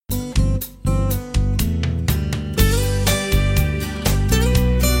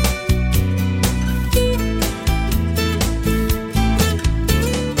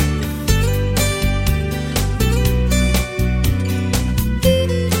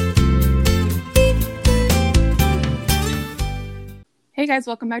Hey guys,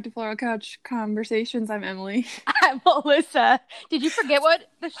 welcome back to Floral Couch Conversations. I'm Emily. I'm Melissa. Did you forget what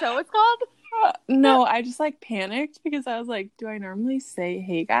the show is called? No, I just panicked because I was like, do I normally say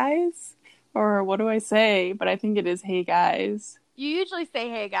hey guys? Or what do I say? But I think it is hey guys. You usually say,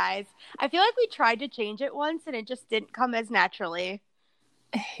 hey guys. I feel like we tried to change it once and it just didn't come as naturally.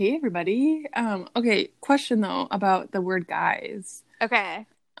 Hey everybody. Okay, question though about the word guys. Okay.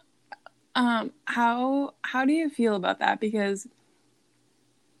 How do you feel about that? Because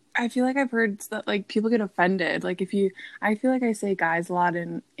I feel like I've heard that like people get offended. Like if you I feel like I say guys a lot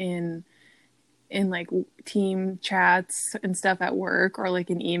in like team chats and stuff at work or like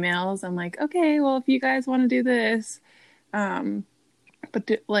in emails. I'm like, okay, well, if you guys want to do this, um, but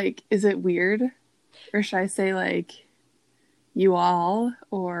like, is it weird, or should I say like you all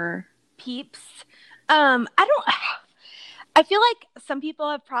or Peeps. I don't I feel like some people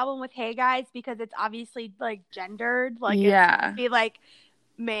have problem with hey guys because it's obviously like gendered. Like it's yeah, be like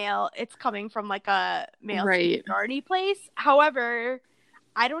male. It's coming from like a male right. seniority place. However,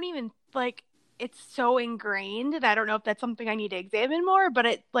 I don't even like it's so ingrained and I don't know if that's something I need to examine more, but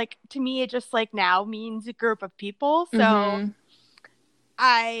it like to me it just like now means a group of people. So Mm-hmm.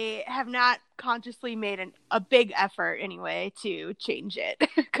 I have not consciously made a big effort anyway to change it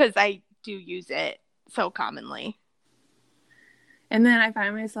because I do use it so commonly. And then I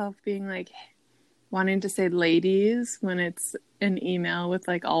find myself being like wanting to say ladies when it's an email with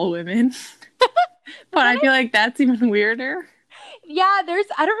like all women, But but then I feel like that's even weirder. yeah, there's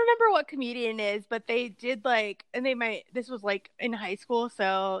I don't remember what comedian is, but they did like and they might this was like in high school,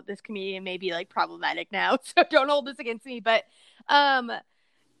 so this comedian may be like problematic now, so don't hold this against me, but um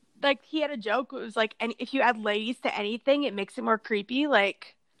like he had a joke. It was like, and if you add ladies to anything, it makes it more creepy.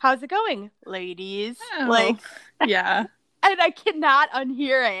 Like, how's it going, ladies? Oh, Like, yeah. and I cannot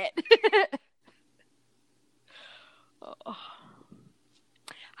unhear it.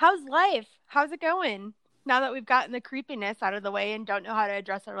 How's life? How's it going? Now that we've gotten the creepiness out of the way and don't know how to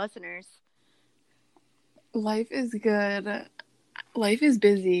address our listeners. Life is good. Life is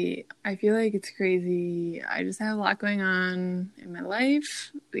busy. I feel like it's crazy. I just have a lot going on in my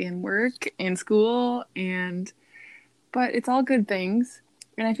life, in work, in school, and but it's all good things.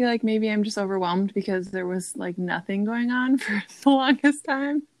 And I feel like maybe I'm just overwhelmed because there was like nothing going on for the longest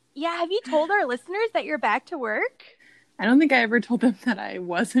time. Yeah, have you told our listeners that you're back to work? I don't think I ever told them that I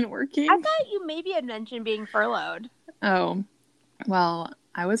wasn't I working. thought you maybe had mentioned being furloughed. Oh, well,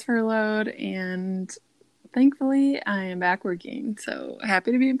 I was furloughed and thankfully I am back working. So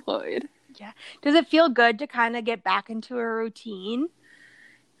happy to be employed. Yeah. Does it feel good to kind of get back into a routine?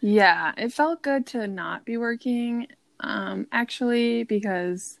 Yeah, it felt good to not be working, actually,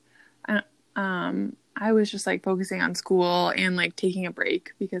 because I, I was just like focusing on school and like taking a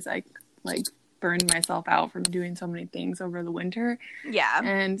break because I like burned myself out from doing so many things over the winter. Yeah.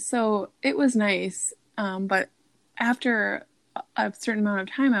 And so it was nice. But after a certain amount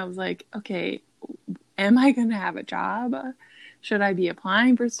of time, I was like, okay, am I going to have a job? Should I be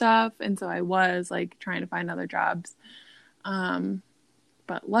applying for stuff? And so I was like trying to find other jobs. Um,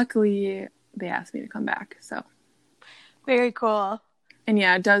 but luckily they asked me to come back. So, Very cool. and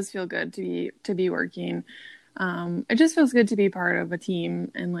yeah, it does feel good to be working. It just feels good to be part of a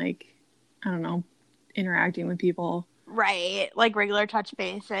team and like I don't know, interacting with people. Right. Like regular touch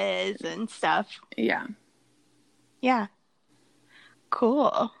bases and stuff. Yeah. Yeah.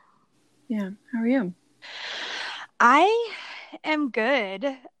 Cool. Yeah. How are you? I am good.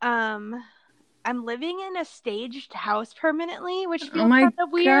 I'm living in a staged house permanently, which Oh feels kind my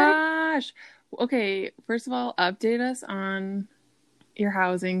of weird. gosh. Okay, first of all, update us on your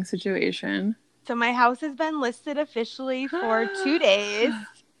housing situation. So my house has been listed officially for 2 days. Oh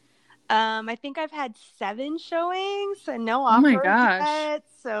I think I've had 7 showings and no my offers gosh. yet.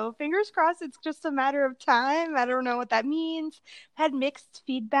 So fingers crossed it's just a matter of time. I don't know what that means. Had mixed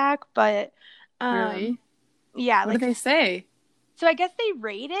feedback, but um Really? yeah, What do like they say? so I guess they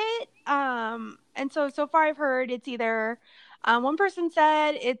rate it. And so far I've heard it's either one person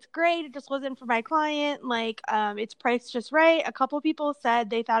said it's great, it just wasn't for my client, like it's priced just right. A couple people said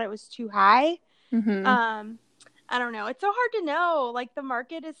they thought it was too high. Mm-hmm. Um I don't know. It's so hard to know. Like the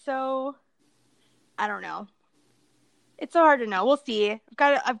market is so I don't know. It's so hard to know. We'll see.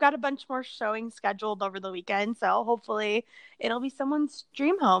 I've got a bunch more showings scheduled over the weekend, so hopefully it'll be someone's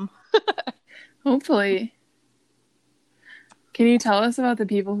dream home. Hopefully. Can you tell us about the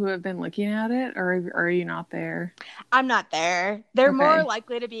people who have been looking at it, or are you not there? I'm not there. They're more Okay.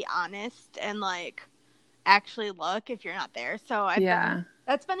 likely to be honest and like actually look if you're not there. So I've been Yeah.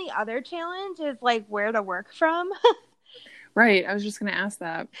 that's been the other challenge is like where to work from. Right. I was just gonna ask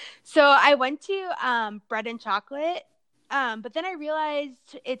that. So I went to Bread and Chocolate But then I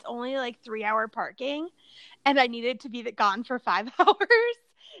realized it's only like 3 hour parking and I needed to be gone for 5 hours.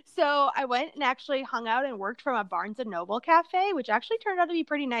 So I went and actually hung out and worked from a Barnes and Noble cafe, which actually turned out to be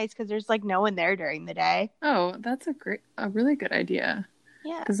pretty nice because there's like no one there during the day. Oh, that's a really good idea.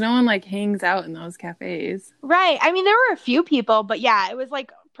 Yeah. Because no one like hangs out in those cafes. Right. I mean, there were a few people, but yeah, it was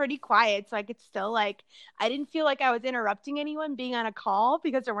like pretty quiet. So I could still like, I didn't feel like I was interrupting anyone being on a call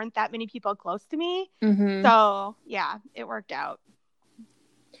because there weren't that many people close to me. Mm-hmm. So yeah, it worked out.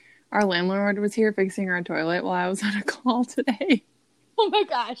 Our landlord was here fixing our toilet while I was on a call today. Oh my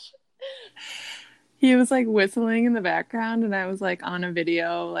gosh. He was like whistling in the background and I was like on a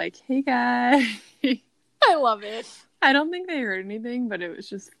video like, hey guys. I love it. I don't think they heard anything, but it was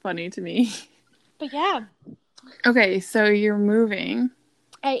just funny to me. But yeah. Okay, so you're moving.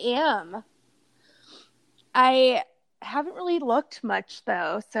 I am. I haven't really looked much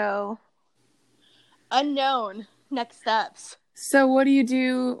though, so unknown next steps. So what do you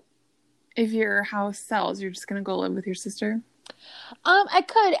do if your house sells? You're just gonna go live with your sister? I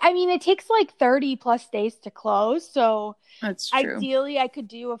could. I mean, it takes like 30 plus days to close, so That's true. ideally I could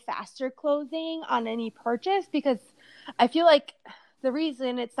do a faster closing on any purchase because I feel like the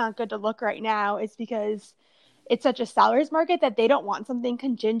reason it's not good to look right now is because it's such a seller's market that they don't want something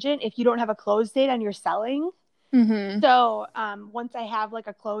contingent if you don't have a close date on your selling. Mm-hmm. So once I have like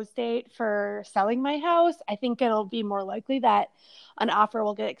a close date for selling my house, I think it'll be more likely that an offer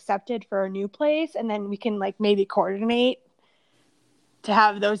will get accepted for a new place, and then we can like maybe coordinate to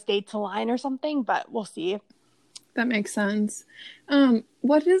have those dates align or something, but we'll see. That makes sense.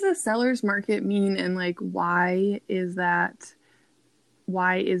 What does a seller's market mean, and like why is it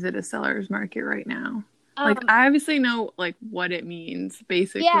a seller's market right now? Like I obviously know like what it means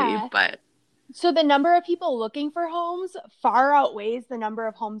basically, Yeah. but So the number of people looking for homes far outweighs the number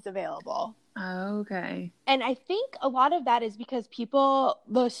of homes available. okay. And I think a lot of that is because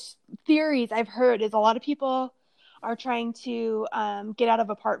the theories I've heard is a lot of people are trying to get out of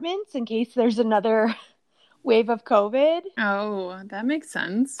apartments in case there's another wave of COVID. Oh, that makes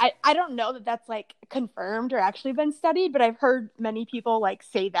sense. I don't know that that's like confirmed or actually been studied, but I've heard many people like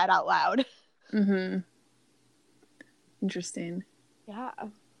say that out loud. Mm-hmm. Interesting. Yeah.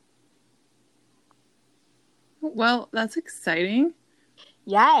 Well, that's exciting.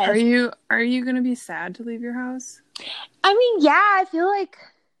 Yes. Are you going to be sad to leave your house? I mean, yeah, I feel like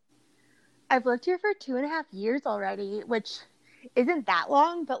I've lived here for 2.5 years already, which isn't that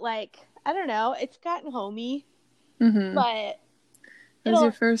long, but like, I don't know, it's gotten homey. Mm-hmm. But it was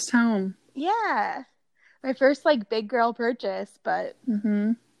your first home. Yeah. My first like big girl purchase, but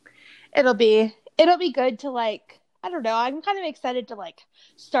mm-hmm. it'll be good to like, I don't know, I'm kind of excited to like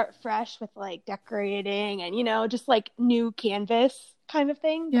start fresh with like decorating and, you know, just like new canvas kind of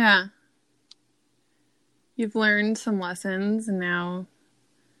thing. Yeah. You've learned some lessons and now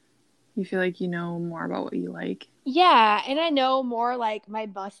you feel like you know more about what you like. Yeah, and I know more like my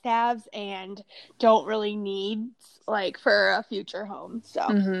must-haves and don't really need like for a future home. So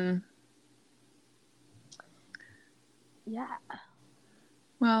mm-hmm. Yeah.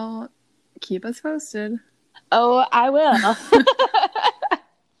 Well, keep us posted. Oh, I will.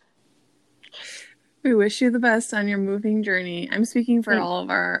 We wish you the best on your moving journey. I'm speaking for all of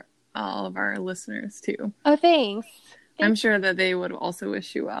our listeners too. Oh, thanks. I'm sure that they would also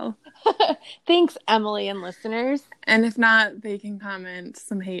wish you well. Thanks, Emily and listeners. And if not, they can comment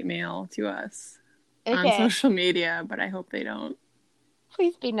some hate mail to us on social media, but I hope they don't.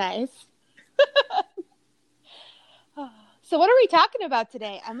 Please be nice. So what are we talking about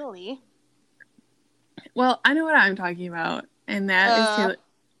today, Emily? Well, I know what I'm talking about, and that is Taylor.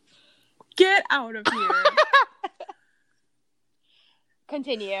 Get out of here.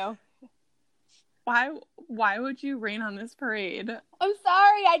 Continue. Why would you rain on this parade? I'm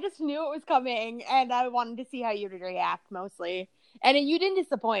sorry. I just knew it was coming, and I wanted to see how you would react mostly. And you didn't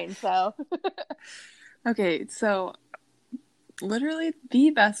disappoint, so. Okay, so literally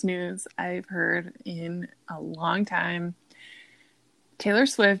the best news I've heard in a long time. Taylor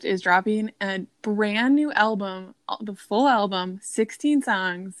Swift is dropping a brand new album, the full album, 16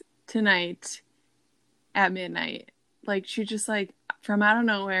 songs tonight at midnight. Like, she just like from out of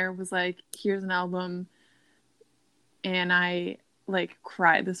nowhere was like, here's an album. And I like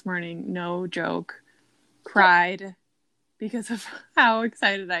cried this morning. No joke. Cried because of how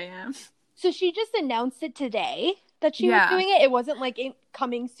excited I am. So she just announced it today that she was doing it? It wasn't like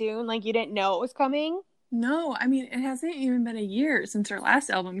coming soon? Like you didn't know it was coming? No, I mean, it hasn't even been a year since her last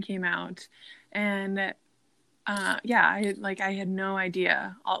album came out. And I had no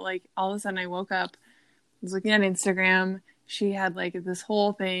idea. All of a sudden I woke up, was looking at Instagram. She had like this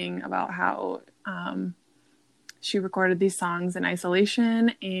whole thing about how she recorded these songs in isolation,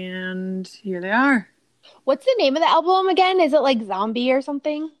 and here they are. What's the name of the album again? Is it like Zombie or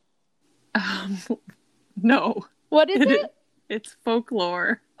something? Um, no, What is it? it's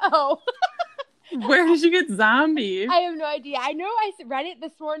Folklore. Oh, Where did you get Zombie? I have no idea. I know I read it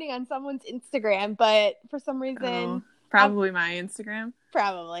this morning on someone's Instagram, but for some reason, probably my Instagram.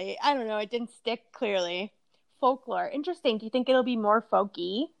 Probably. I don't know. It didn't stick clearly. Folklore. Interesting. Do you think it'll be more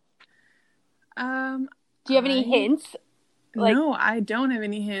folky? Do you have any hints? No, I don't have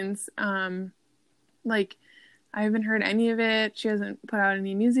any hints. Like, I haven't heard any of it. She hasn't put out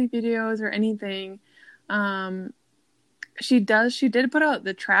any music videos or anything. She did put out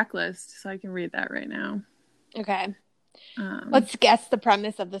the track list, so I can read that right now. Okay. Let's guess the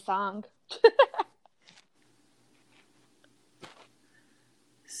premise of the song.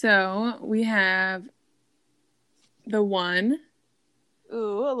 So we have The One.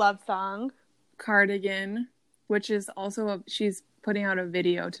 Ooh, a love song. Cardigan, which is also she's putting out a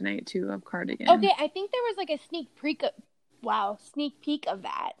video tonight too of Cardigan. Okay, I think there was like a sneak peek of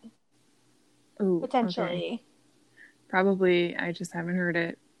that. Ooh, potentially. Okay. Probably I just haven't heard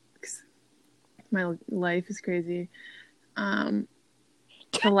it. My life is crazy.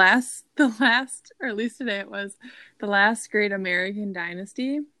 The last, or at least today it was, The Last Great American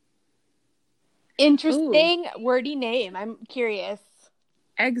Dynasty. Interesting, wordy name. I'm curious.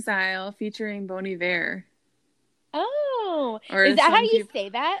 Exile featuring Bon Iver. Oh, is that how you say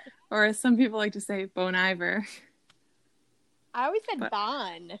that? Or as some people like to say, Bon Iver. I always said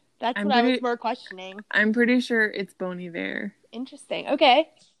Bon. That's what I was more questioning. I'm pretty sure it's Bon Iver. Interesting. Okay.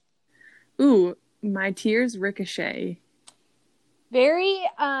 Ooh, My Tears Ricochet. Very,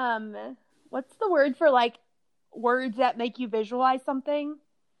 what's the word for like words that make you visualize something?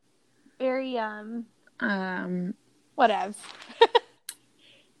 Very, whatevs.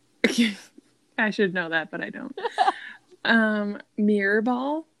 I should know that, but I don't. Mirror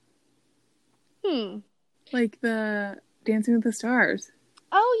Ball. Like the Dancing with the Stars.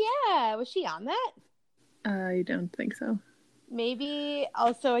 Oh yeah, was she on that? I don't think so. Maybe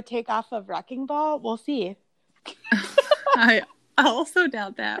also a takeoff of Wrecking Ball. We'll see. I also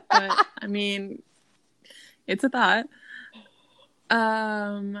doubt that, but I mean, it's a thought.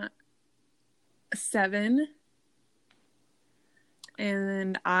 7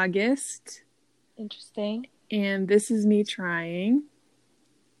 and August. Interesting. And This Is Me Trying.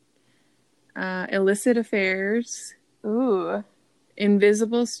 Illicit Affairs. Ooh.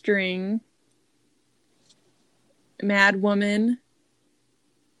 Invisible String. Mad Woman.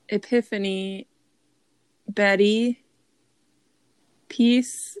 Epiphany. Betty.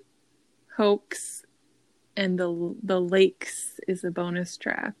 Peace. Hoax. And the Lakes is a bonus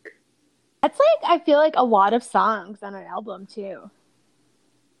track. That's like, I feel like a lot of songs on an album too.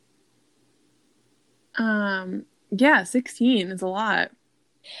 Yeah, 16 is a lot.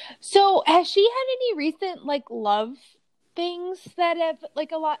 So has she had any recent like love things that have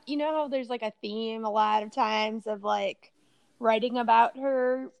like a lot, you know how there's like a theme a lot of times of like writing about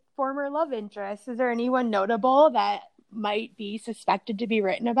her former love interest? Is there anyone notable that might be suspected to be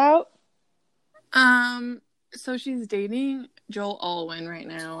written about? So she's dating Joel Alwyn right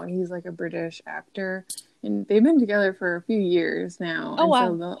now. He's like a British actor, and they've been together for a few years now. Oh,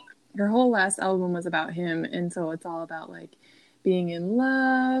 wow. So her whole last album was about him, and so it's all about like being in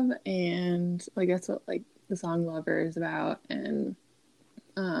love, and like that's what like the song Lover is about. And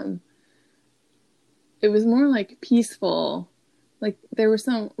it was more like peaceful. Like there were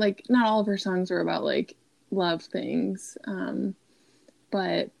some, like not all of her songs were about like love things,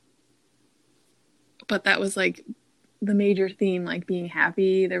 but that was like the major theme, like being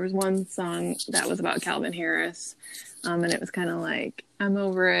happy. There was one song that was about Calvin Harris, and it was kind of like, I'm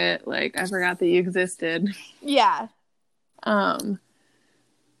over it, like I forgot that you existed. Yeah.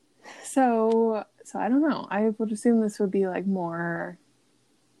 So I don't know. I would assume this would be like more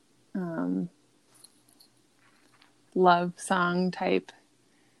love song type,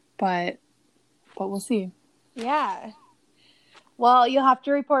 but we'll see. Yeah. Well, you'll have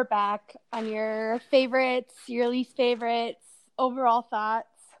to report back on your favorites, your least favorites, overall thoughts.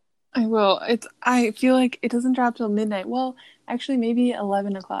 I will. I feel like it doesn't drop till midnight. Well, actually, maybe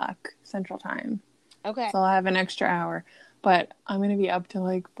 11 o'clock Central Time. Okay. So I'll have an extra hour. But I'm going to be up till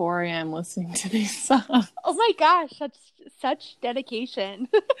like 4 a.m. listening to these songs. Oh my gosh, such dedication.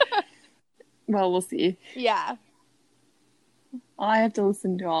 Well, we'll see. Yeah. I have to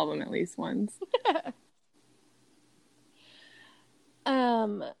listen to all of them at least once.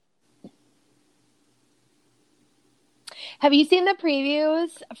 Have you seen the previews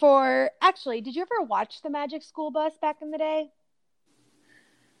for... Actually, did you ever watch the Magic School Bus back in the day?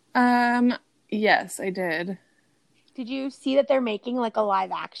 Yes, I did. did you see that they're making like a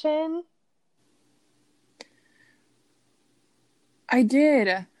live action? I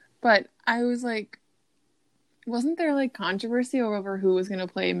did, but I was like, wasn't there like controversy over who was going to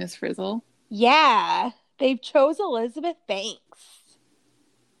play Miss Frizzle? Yeah, they've chose Elizabeth Banks.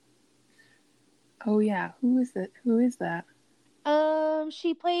 Oh yeah, who is that? Who is that?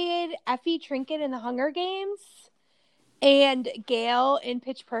 She played Effie Trinket in the Hunger Games and Gail in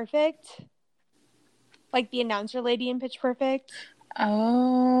Pitch Perfect, like the announcer lady in Pitch Perfect.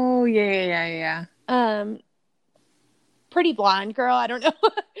 Oh yeah. Um, pretty blonde girl. I don't know.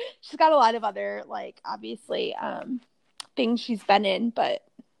 She's got a lot of other like obviously things she's been in, but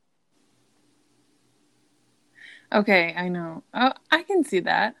Okay, I know. Oh, I can see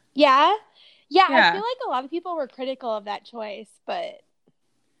that. yeah. Yeah, I Yeah, feel like a lot of people were critical of that choice, but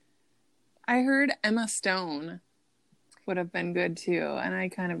I heard Emma Stone would have been good too, and I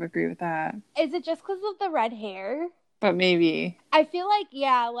kind of agree with that. is it just because of the red hair? But maybe. I feel like,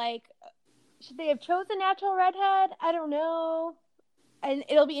 yeah, like, should they have chosen natural redhead? I don't know. And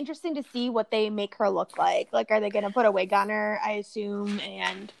it'll be interesting to see what they make her look like. Like, are they going to put a wig on her, I assume?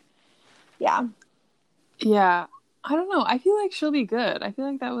 And yeah. Yeah, I don't know. I feel like she'll be good. I feel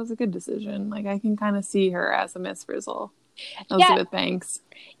like that was a good decision. Like I can kind of see her as a Miss Frizzle, Yeah. Elizabeth Banks.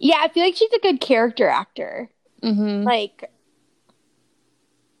 Yeah, I feel like she's a good character actor. Mm-hmm. Like,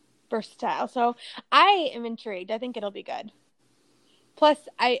 versatile. So I am intrigued. I think it'll be good. Plus,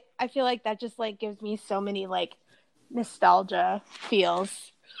 I feel like that just, like, gives me so many, like, nostalgia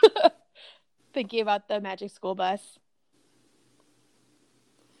feels. Thinking about the Magic School Bus.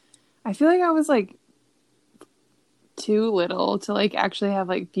 I feel like I was like too little to like actually have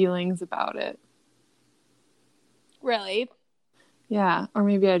like feelings about it. Really? Yeah, or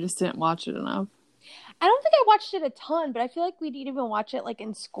maybe I just didn't watch it enough. I don't think I watched it a ton, but I feel like we didn't even watch it like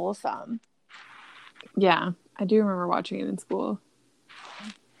in school some. Yeah, I do remember watching it in school.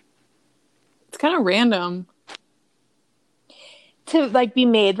 It's kind of random. To like be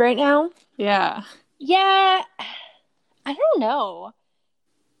made right now? Yeah. Yeah. I don't know.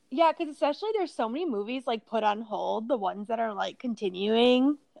 Yeah, because especially there's so many movies like put on hold, the ones that are like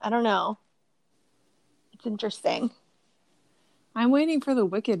continuing. I don't know. It's interesting. I'm waiting for the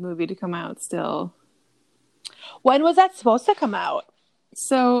Wicked movie to come out still. When was that supposed to come out?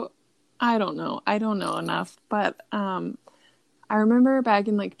 So, I don't know. I don't know enough, but I remember back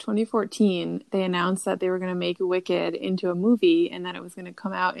in like 2014, they announced that they were going to make Wicked into a movie and that it was going to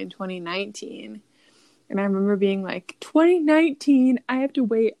come out in 2019. And I remember being like, 2019, I have to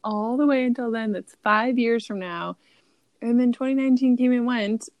wait all the way until then. That's 5 years from now. And then 2019 came and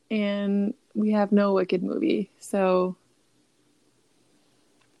went, and we have no Wicked movie. So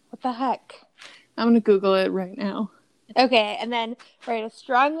What the heck? I'm going to Google it right now. Okay, and then write a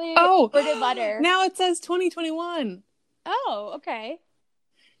strongly worded letter. Now it says 2021. Oh, okay.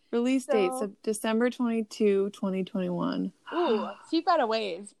 Release dates of December 22, 2021. Ooh, so you've got a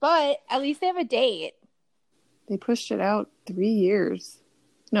ways, but at least they have a date. They pushed it out 3 years.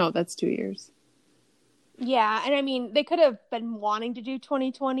 No, that's 2 years. Yeah, and I mean, they could have been wanting to do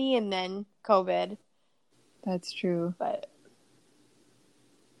 2020 and then COVID. That's true. But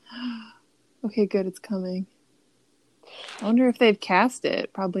okay, good, it's coming. I wonder if they've cast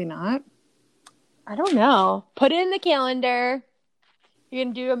it. Probably not. I don't know. Put it in the calendar. You're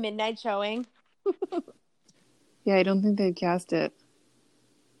going to do a midnight showing. Yeah, I don't think they've cast it.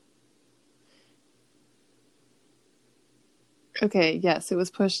 Okay, yes, it was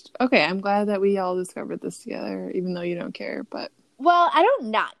pushed. Okay, I'm glad that we all discovered this together, even though you don't care, but... Well, I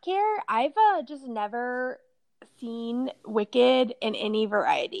don't not care. I've just never seen Wicked in any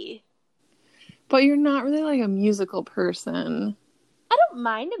variety. But you're not really like a musical person. I don't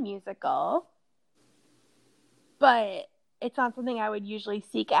mind a musical, but it's not something I would usually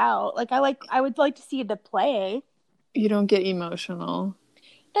seek out. Like I would like to see the play. You don't get emotional.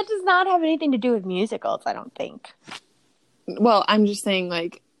 That does not have anything to do with musicals, I don't think. Well, I'm just saying,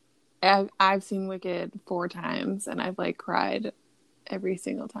 like, I've seen Wicked 4 times, and I've, like, cried every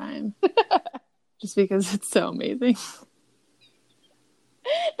single time. Just because it's so amazing.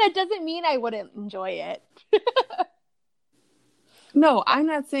 That doesn't mean I wouldn't enjoy it. No, I'm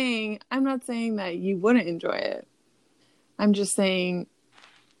not saying that you wouldn't enjoy it. I'm just saying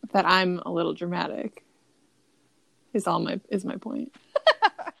that I'm a little dramatic. Is my point.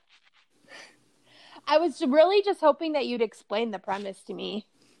 I was really just hoping that you'd explain the premise to me.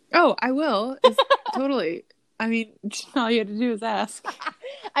 Oh, I will. Totally. I mean, all you had to do is ask.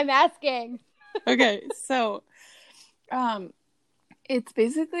 I'm asking. Okay, so it's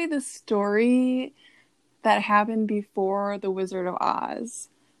basically the story that happened before The Wizard of Oz.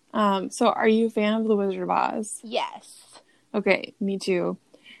 So are you a fan of The Wizard of Oz? Yes. Okay, me too.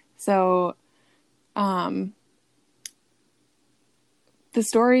 So, um, the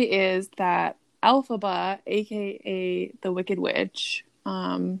story is that Elphaba, aka the Wicked Witch,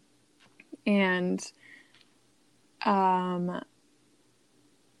 and um,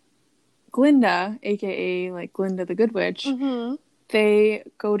 Glinda, aka like Glinda the Good Witch, Mm-hmm. they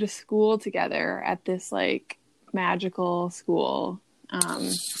go to school together at this like magical school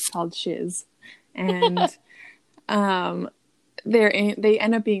called Shiz, and they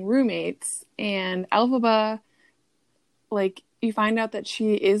end up being roommates. And Elphaba, like you find out that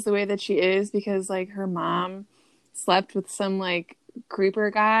she is the way that she is because like her mom slept with some like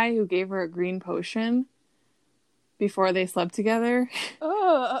creeper guy who gave her a green potion before they slept together.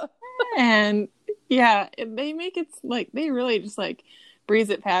 Oh. And yeah, they make it like they really just like breeze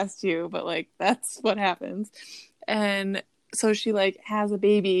it past you, but like that's what happens. And so she like has a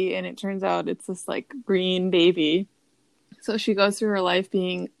baby and it turns out it's this like green baby. So she goes through her life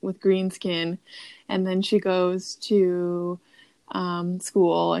being with green skin, and then she goes to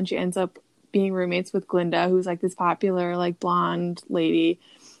school and she ends up being roommates with Glinda, who's like this popular like blonde lady.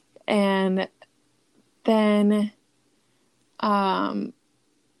 And then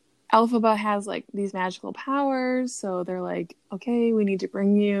Elphaba has like these magical powers, so they're like, okay, we need to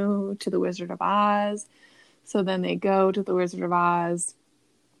bring you to the Wizard of Oz. So then they go to the Wizard of Oz,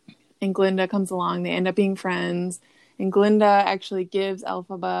 and Glinda comes along. They end up being friends, and Glinda actually gives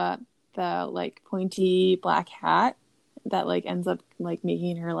Elphaba the like pointy black hat that like ends up like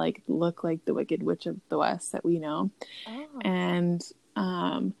making her like look like the Wicked Witch of the West that we know. Oh. And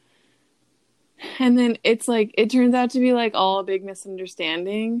and then it's like it turns out to be like all a big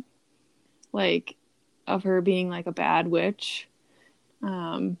misunderstanding, like of her being like a bad witch,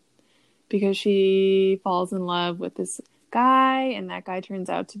 because she falls in love with this guy, and that guy turns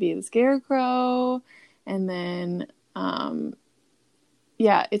out to be the Scarecrow. And then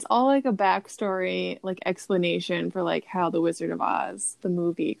yeah, it's all like a backstory, like explanation for like how the Wizard of Oz the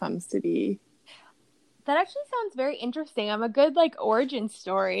movie comes to be. That actually sounds very interesting. I'm a good like origin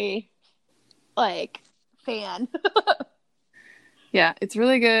story like fan. Yeah, it's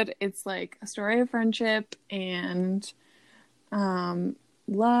really good. It's like a story of friendship and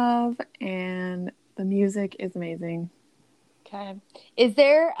love, and the music is amazing. Okay. Is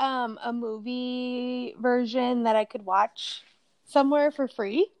there a movie version that I could watch somewhere for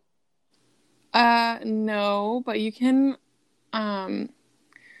free? No, but you can um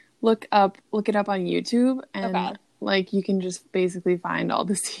look it up on YouTube, Okay. and like you can just basically find all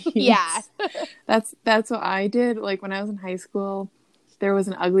the Yeah. scenes. That's what I did. Like when I was in high school, there was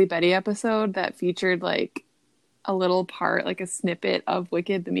an Ugly Betty episode that featured like a little part, like a snippet of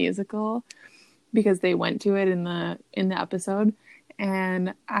Wicked the musical, because they went to it in the episode,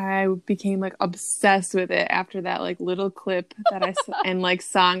 and I became like obsessed with it after that like little clip that I saw and like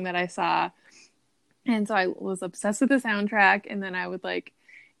song that I saw. And so I was obsessed with the soundtrack, and then I would like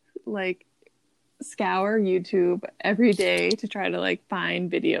scour YouTube every day to try to like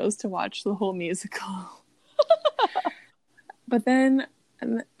find videos to watch the whole musical. But then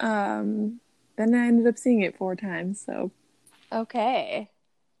I ended up seeing it 4 times, so Okay.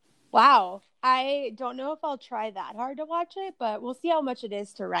 Wow. I don't know if I'll try that hard to watch it, but we'll see how much it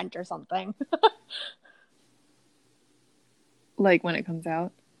is to rent or something. like when it comes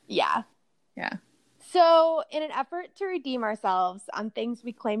out. Yeah. Yeah. So, in an effort to redeem ourselves on things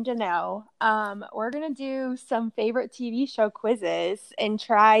we claim to know, we're going to do some favorite TV show quizzes and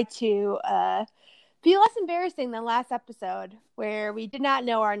try to be less embarrassing than last episode, where we did not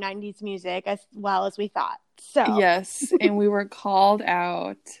know our 90s music as well as we thought. So, Yes, and we were called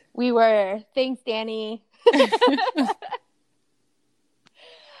out. we were. Thanks, Danny.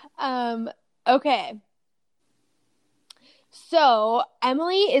 Okay. So,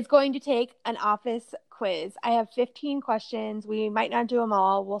 Emily is going to take an office quiz. I have 15 questions. We might not do them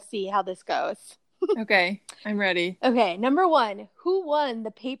all. We'll see how this goes. Okay, I'm ready. Okay, number 1. Who won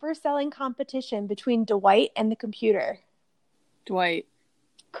the paper selling competition between Dwight and the computer? Dwight.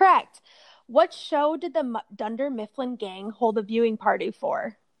 Correct. What show did the Dunder Mifflin gang hold a viewing party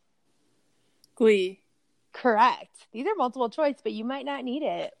for? Glee. Correct. These are multiple choice, but you might not need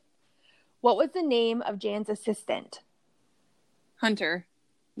it. What was the name of Jan's assistant? Hunter.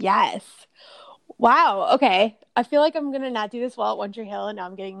 Yes. Wow. Okay. I feel like I'm going to not do this well at One Tree Hill, and now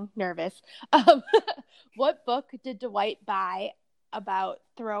I'm getting nervous. What book did Dwight buy about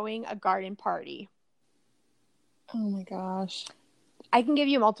throwing a garden party? Oh my gosh. I can give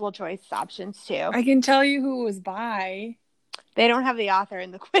you multiple choice options too. I can tell you who it was by. They don't have the author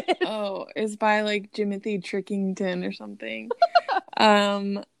in the quiz. Oh, it's by like Timothy Trickington or something.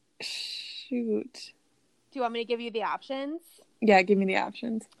 Shoot. Do you want me to give you the options? Yeah, give me the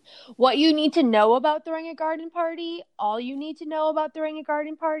options. What you need to know about throwing a garden party, all you need to know about throwing a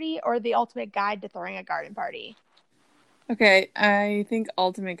garden party, or the ultimate guide to throwing a garden party? Okay, I think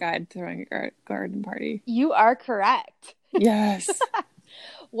ultimate guide to throwing a garden party. You are correct. Yes.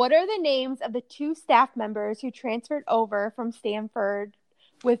 What are the names of the 2 staff members who transferred over from Stanford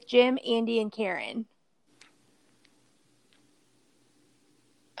with Jim, Andy, and Karen?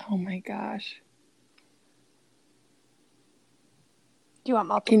 Oh my gosh. Do you want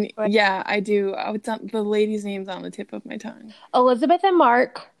multiple choice? Yeah, I do. Oh, it's on, the lady's name's on the tip of my tongue. Elizabeth and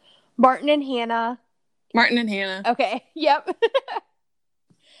Mark, Martin and Hannah. Martin and Hannah. Okay, yep.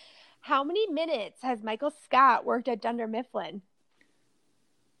 How many minutes has Michael Scott worked at Dunder Mifflin?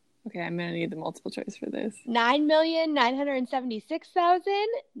 Okay, I'm gonna need the multiple choice for this. 9,976,000,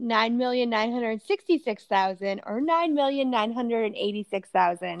 9,966,000, or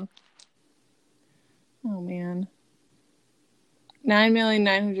 9,986,000? Oh man.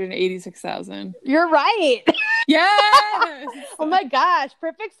 9,986,000. You're right. Yes. Oh my gosh,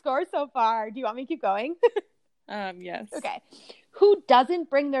 perfect score so far. Do you want me to keep going? Yes. Okay. Who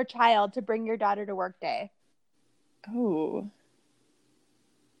doesn't bring their child to bring your daughter to work day? Oh.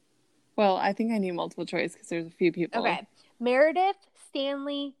 Well, I think I need multiple choice because there's a few people. Okay. Meredith,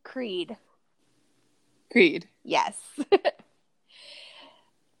 Stanley, Creed. Creed. Yes.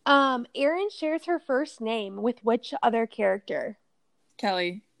 Erin shares her first name with which other character?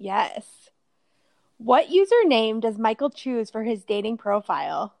 Kelly. Yes. What username does Michael choose for his dating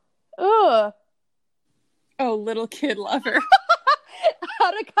profile? Ugh. Oh, little kid lover.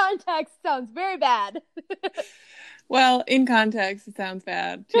 Out of context sounds very bad. Well, in context, it sounds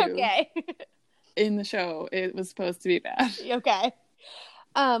bad too. Okay. In the show, it was supposed to be bad. Okay.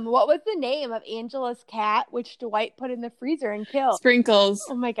 What was the name of Angela's cat, which Dwight put in the freezer and killed? Sprinkles.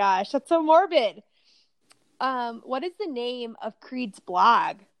 Oh my gosh, that's so morbid. What is the name of Creed's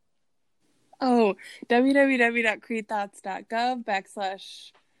blog? Oh,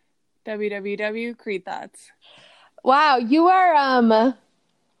 www.creedthoughts.gov/www.creedthoughts. Wow, you are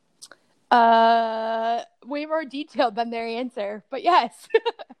way more detailed than their answer, but yes.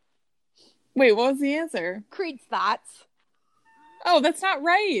 Wait, what was the answer? Creed's thoughts. Oh, that's not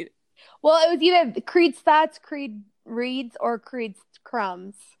right. Well, it was either Creed's thoughts, Creed reads, or Creed's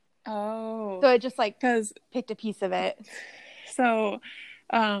crumbs. Oh. So it just because picked a piece of it. So,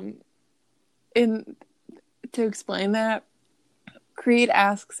 to explain that, Creed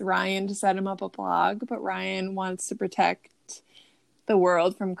asks Ryan to set him up a blog, but Ryan wants to protect the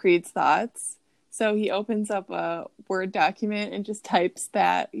world from Creed's thoughts. So he opens up a Word document and just types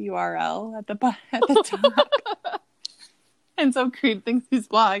that URL at the top. And so Creed thinks he's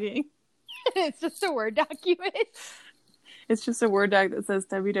blogging. It's just a Word document. It's just a Word doc that says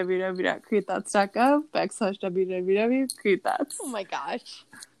www.creedthoughts.gov/www.creedthoughts. Oh my gosh.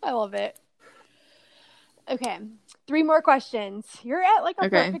 I love it. Okay. 3 more questions. You're at a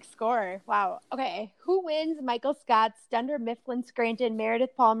perfect score. Wow. Okay. Who wins Michael Scott's Dunder Mifflin Scranton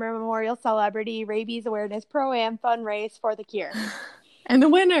Meredith Palmer Memorial Celebrity Rabies Awareness Pro-Am Fun Race for the Cure? And the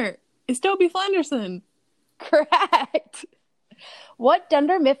winner is Toby Flenderson. Correct. What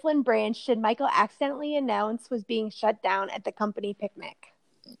Dunder Mifflin branch did Michael accidentally announce was being shut down at the company picnic?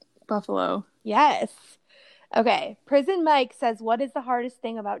 Buffalo. Yes. Okay. Prison Mike says, what is the hardest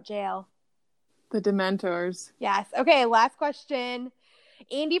thing about jail? The Dementors. Yes. Okay, last question.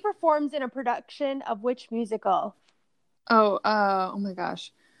 Andy performs in a production of which musical? Oh my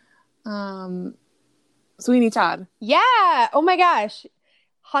gosh. Sweeney Todd. Yeah. Oh my gosh.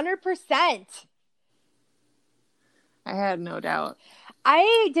 100%. I had no doubt.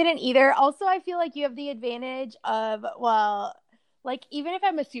 I didn't either. Also, I feel like you have the advantage of, even if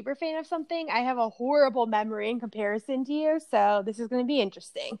I'm a super fan of something, I have a horrible memory in comparison to you. So this is going to be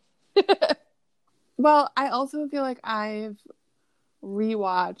interesting. Well, I also feel like I've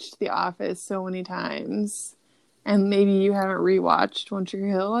rewatched The Office so many times, and maybe you haven't rewatched One Tree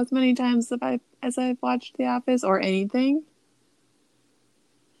Hill as many times as I've watched The Office or anything.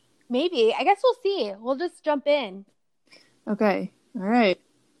 Maybe. I guess we'll see. We'll just jump in. Okay. All right.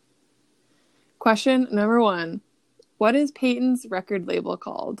 Question number 1. What is Peyton's record label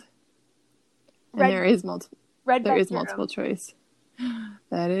called? And there is multiple choice.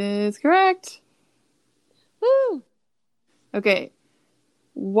 That is correct. Woo! Okay.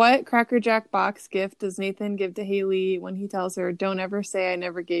 What Cracker Jack box gift does Nathan give to Haley when he tells her, "Don't ever say I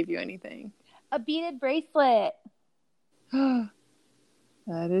never gave you anything"? A beaded bracelet. That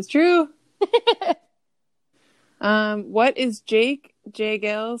is true. What is Jake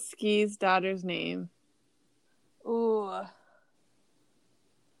Jagielski's daughter's name? Ooh.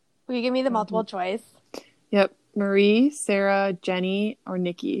 Will you give me the multiple choice? Yep. Marie, Sarah, Jenny, or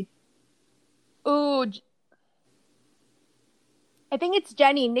Nikki? Ooh, I think it's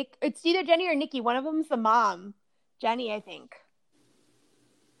Jenny. It's either Jenny or Nikki. One of them's the mom. Jenny, I think.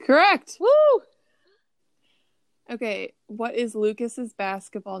 Correct. Woo! Okay, what is Lucas's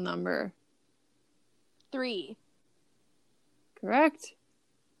basketball number? 3. Correct.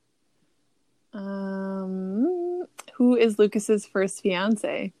 Who is Lucas's first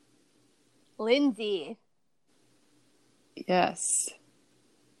fiance? Lindsay. Yes.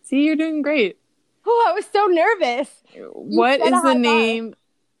 See, you're doing great. Oh, I was so nervous. What is the name?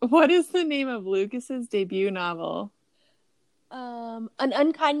 What is the name of Lucas's debut novel? An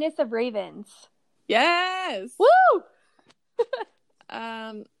Unkindness of Ravens. Yes. Woo!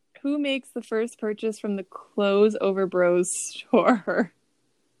 Who makes the first purchase from the Clothes Over Bros store?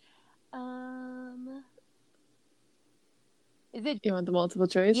 Is it? You want the multiple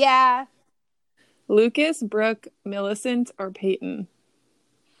choice? Yeah. Lucas, Brooke, Millicent, or Peyton?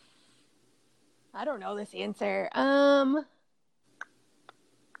 I don't know this answer. I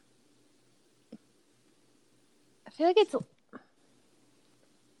feel like it's.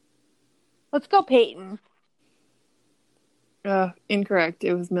 Let's go Peyton. Incorrect.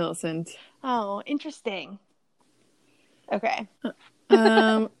 It was Millicent. Oh, interesting. Okay.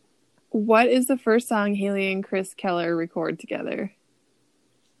 What is the first song Haley and Chris Keller record together?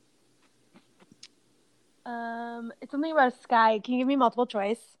 It's something about a sky. Can you give me multiple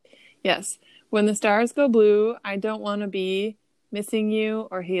choice? Yes. When the Stars Go Blue, I Don't Want to Be, Missing You,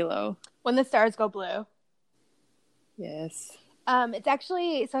 or Halo? When the Stars Go Blue. Yes. It's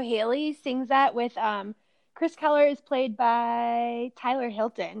actually, so Haley sings that with, Chris Keller is played by Tyler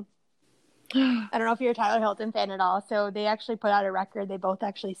Hilton. I don't know if you're a Tyler Hilton fan at all. So they actually put out a record. They both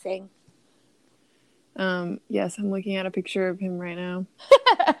actually sing. Yes, I'm looking at a picture of him right now.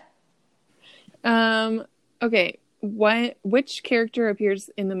 Okay. Which character appears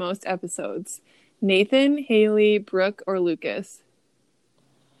in the most episodes? Nathan, Haley, Brooke, or Lucas?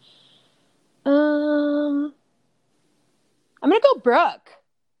 I'm gonna go Brooke.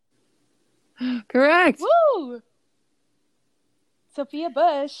 Correct. Woo! Sophia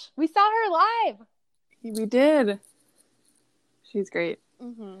Bush. We saw her live. We did. She's great.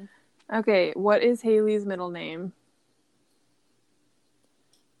 Mm-hmm. Okay, what is Haley's middle name?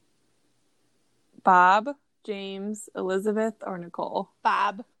 Bob, James, Elizabeth, or Nicole?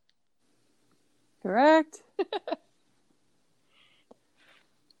 Bob. Correct.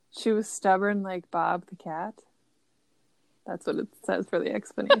 She was stubborn like Bob the cat. That's what it says for the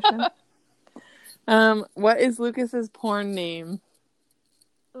explanation. What is Lucas's porn name?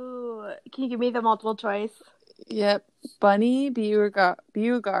 Ooh, can you give me the multiple choice? Yep. Bunny,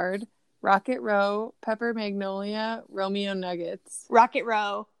 Beauregard, Rocket Row, Pepper Magnolia, Romeo Nuggets. Rocket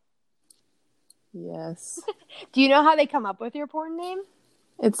Row. Yes. Do you know how they come up with your porn name?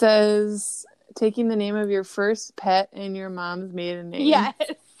 It says taking the name of your first pet and your mom's maiden name. Yes.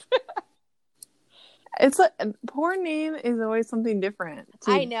 It's like porn name is always something different.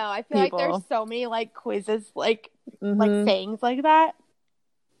 I know. I feel people. like there's so many like quizzes like sayings like that.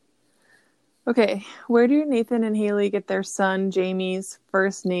 Okay, where do Nathan and Haley get their son Jamie's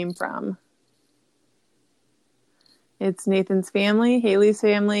first name from? It's Nathan's family, Haley's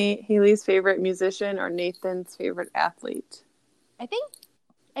favorite musician, or Nathan's favorite athlete. I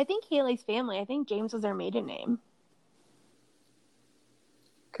think Haley's family. I think James was their maiden name.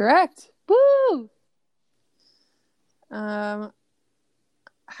 Correct. Woo! How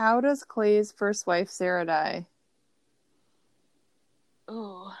does Clay's first wife Sarah die?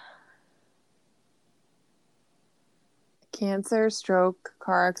 Oh. Cancer, stroke,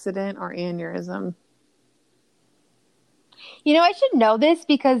 car accident, or aneurysm? You know, I should know this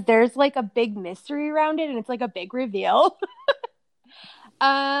because there's like a big mystery around it and it's like a big reveal.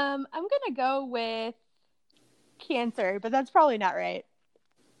 I'm gonna go with cancer, but that's probably not right.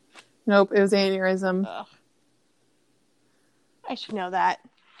 Nope, it was aneurysm. Ugh. I should know that.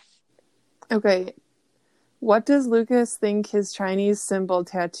 Okay. What does Lucas think his Chinese symbol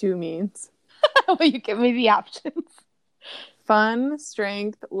tattoo means? Will you give me the options? Fun,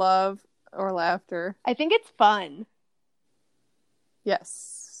 strength, love, or laughter? I think it's fun.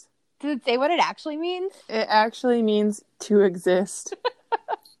 Yes. Does it say what it actually means? It actually means to exist.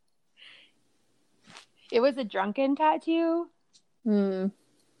 It was a drunken tattoo?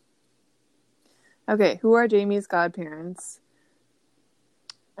 Okay, who are Jamie's godparents?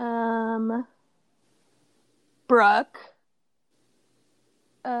 Brooke.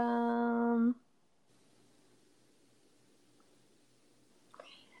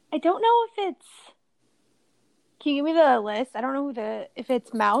 I don't know if it's Can you give me the list? I don't know if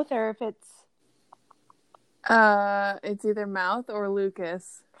it's Mouth or if it's... It's either Mouth or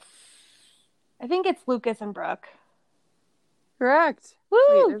Lucas. I think it's Lucas and Brooke. Correct. Woo!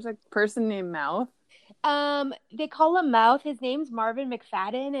 Wait, there's a person named Mouth? They call him Mouth. His name's Marvin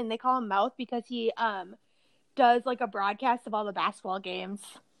McFadden, and they call him Mouth because he does like a broadcast of all the basketball games.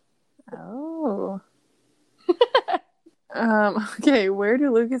 Oh. Okay, where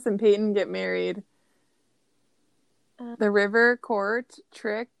do Lucas and Peyton get married? The River, Court,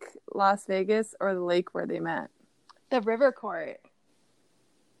 Trick, Las Vegas, or the lake where they met? The River Court.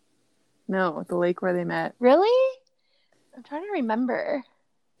 No, the lake where they met. Really? I'm trying to remember.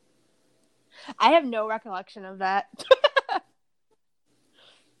 I have no recollection of that.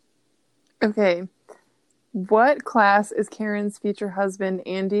 Okay. What class is Karen's future husband,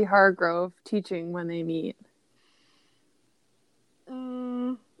 Andy Hargrove, teaching when they meet?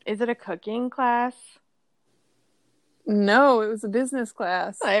 Is it a cooking class? No, it was a business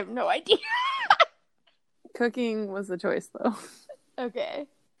class. I have no idea. Cooking was the choice, though. Okay.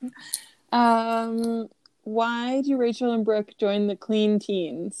 Why do Rachel and Brooke join the Clean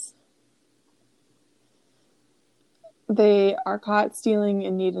Teens? They are caught stealing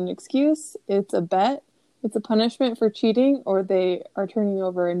and need an excuse. It's a bet. It's a punishment for cheating, or they are turning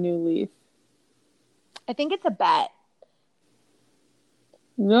over a new leaf. I think it's a bet.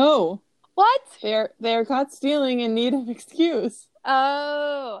 No. What? They are caught stealing and need an excuse.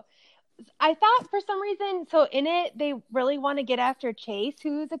 Oh. I thought for some reason, so in it, they really want to get after Chase,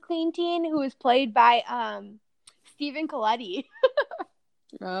 who's a clean teen, who is played by Stephen Colletti.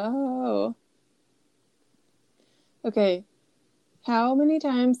 Oh. Okay. How many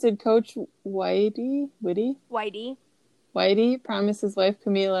times did Coach Whitey promise his wife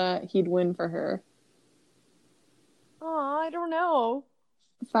Camila he'd win for her? Oh, I don't know.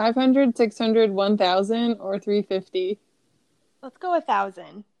 500, 600, 1,000, or 350? Let's go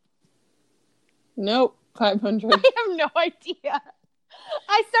 1,000. Nope, 500. I have no idea.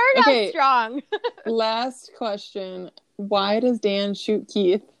 I started out strong. Last question. Why does Dan shoot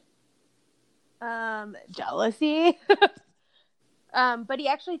Keith? Jealousy. But he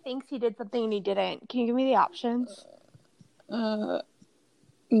actually thinks he did something and he didn't. Can you give me the options? No,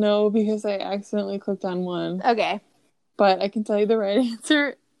 because I accidentally clicked on one. Okay. But I can tell you the right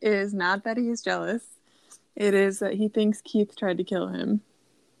answer is not that he's jealous. It is that he thinks Keith tried to kill him.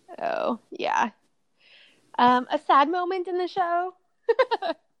 Oh, yeah. A sad moment in the show.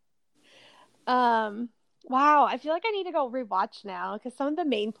 Wow, I feel like I need to go rewatch now because some of the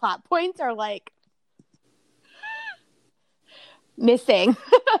main plot points are like missing.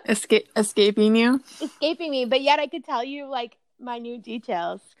 Escaping you? Escaping me, but yet I could tell you like minute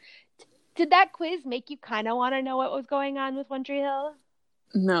details. Did that quiz make you kind of want to know what was going on with One Tree Hill?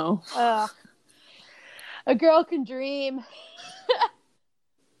 No. A girl can dream.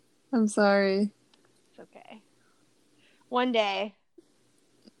 I'm sorry. It's okay. One day.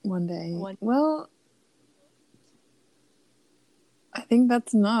 Well, I think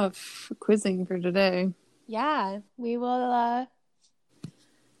that's enough quizzing for today. Yeah, we will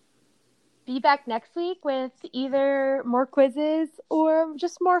be back next week with either more quizzes or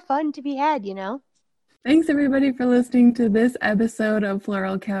just more fun to be had, you know? Thanks, everybody, for listening to this episode of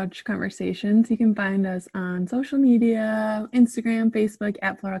Floral Couch Conversations. You can find us on social media, Instagram, Facebook,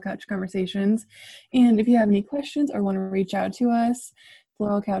 at Floral Couch Conversations. And if you have any questions or want to reach out to us,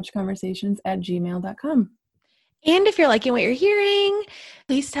 floralcouchconversations@gmail.com. And if you're liking what you're hearing,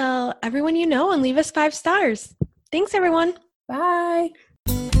 please tell everyone you know and leave us 5 stars. Thanks, everyone. Bye.